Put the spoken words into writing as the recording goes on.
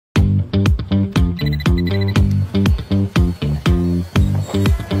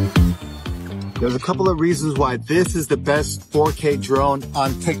couple of reasons why this is the best 4K drone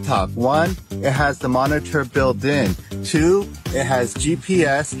on TikTok. One, it has the monitor built in. Two, it has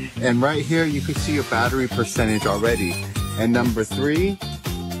GPS, and right here you can see your battery percentage already. And number three,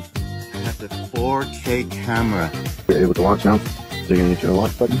 it has a 4K camera. You're able to launch now, so you're gonna hit your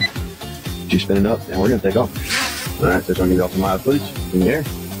launch button. You spin it up, and we're gonna take off. All right, so it's gonna give you off some live footage in the air.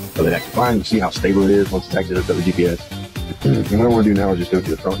 So they actually find, you see how stable it is once it's actually hooked up to GPS. And what I want to do now is just go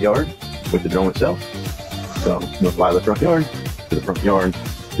to the front yard with the drone itself. So I'm gonna fly the front yard to the front yard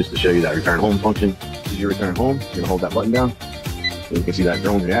just to show you that return home function. As you return home, you're gonna hold that button down, and you can see that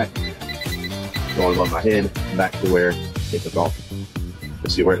drone react, going above my head back to where it took off.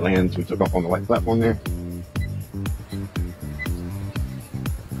 Let's see where it lands. We took off on the white platform there.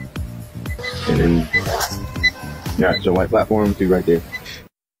 And then, all right, so white platform, see right there.